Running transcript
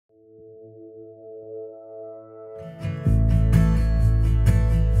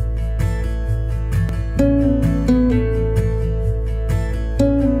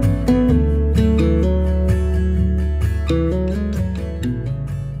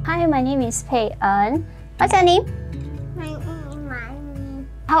Hi, my name is Pei En. What's your name? My name is Mani.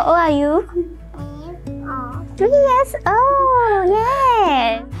 How old are you? 3 years old.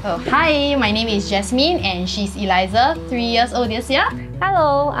 Yeah. Oh, hi, my name is Jasmine and she's Eliza, 3 years old this year.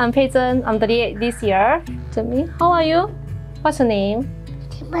 Hello, I'm Pei En. I'm 38 this year. Jimmy, how are you? What's your name?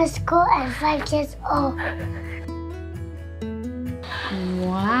 Masco and 5 years old.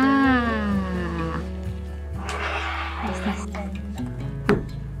 Wow.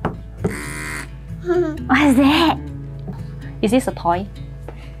 What's that? Is this a toy?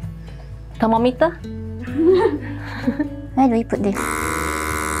 Thermometer? Where do we put this?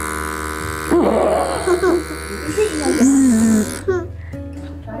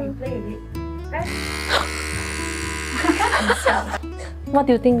 What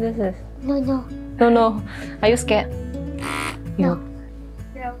do you think this is? No. No. Are you scared? No.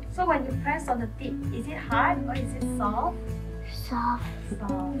 Yeah. So when you press on the tip, is it hard or is it soft? Soft.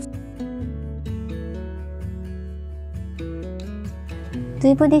 Soft. Do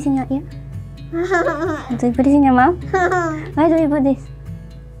we put this in your ear? Do we put this in your mouth? Where do we put this?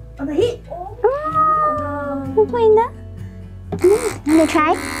 On the hip. Oh. We put in there? Want to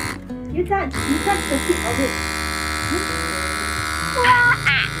try? You touch the tip of it.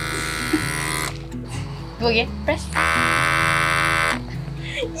 Go again, press.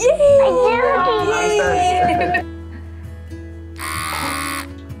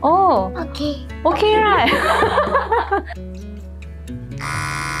 Oh, Okay. okay, right?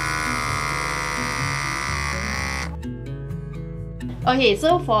 Okay,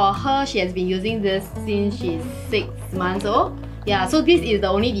 so for her, she has been using this since she's 6 months old. Yeah, so this is the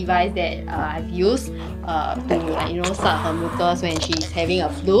only device that I've used to start her mucus when she's having a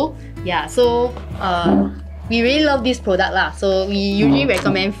flu. Yeah, so we really love this product lah. So we usually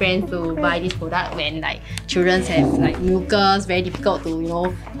recommend friends to buy this product when children have mucus, very difficult to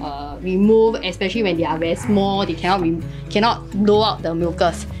remove, especially when they are very small. They cannot blow out the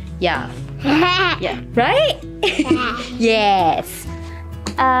mucus. Yeah. Yeah. Right? Yes.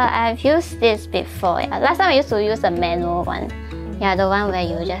 I've used this before. Yeah. Last time I used to use the manual one. Yeah, the one where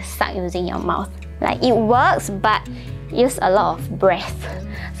you just suck using your mouth. It works, but use a lot of breath.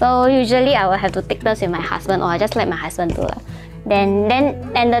 So usually I will have to take turns with my husband, or I just let my husband do it.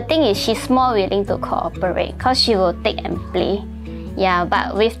 And the thing is, she's more willing to cooperate because she will take and play. Yeah,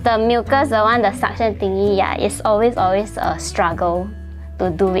 but with the mucus, the suction thingy, yeah, it's always a struggle to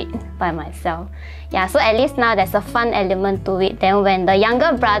do it by myself. Yeah, so at least now there's a fun element to it. Then when the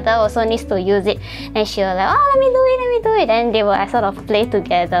younger brother also needs to use it, and she'll let me do it. Then they will sort of play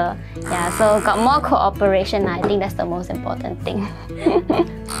together. Yeah, so got more cooperation. I think that's the most important thing.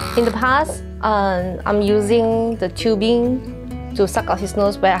 In the past, I'm using the tubing to suck out his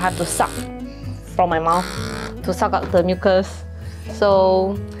nose, where I have to suck from my mouth to suck out the mucus.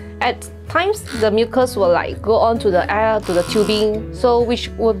 So at times the mucus will go on to the air, to the tubing, so which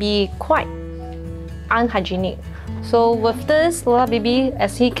will be quite unhygienic. So with this Lollababy,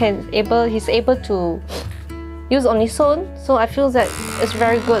 as he's able to use on his own, so I feel that it's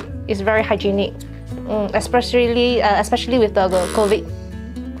very good. It's very hygienic, especially with the COVID,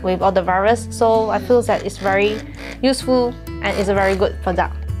 with all the virus. So I feel that it's very useful and it's a very good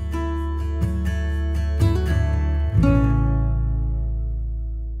product.